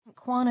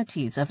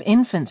quantities of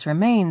infants'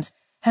 remains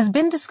has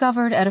been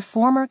discovered at a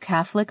former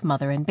Catholic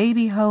mother and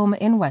baby home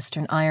in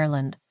Western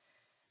Ireland.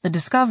 The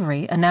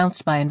discovery,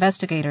 announced by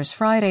investigators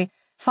Friday,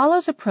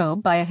 follows a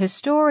probe by a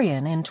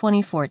historian in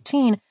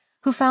 2014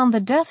 who found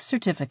the death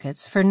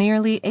certificates for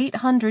nearly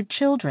 800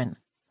 children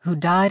who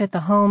died at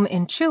the home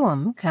in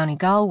Tuam, County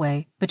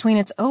Galway, between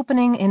its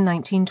opening in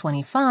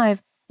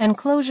 1925 and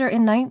closure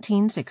in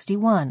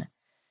 1961.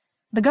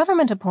 The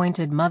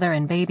government-appointed Mother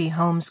and Baby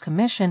Homes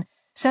Commission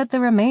said the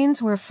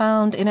remains were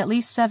found in at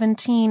least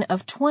 17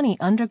 of 20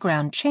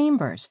 underground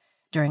chambers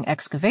during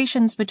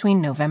excavations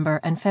between November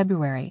and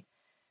February.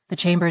 The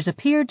chambers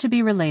appeared to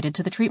be related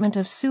to the treatment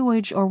of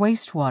sewage or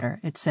wastewater,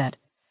 it said.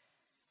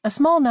 A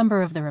small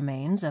number of the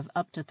remains of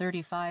up to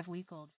 35-week-old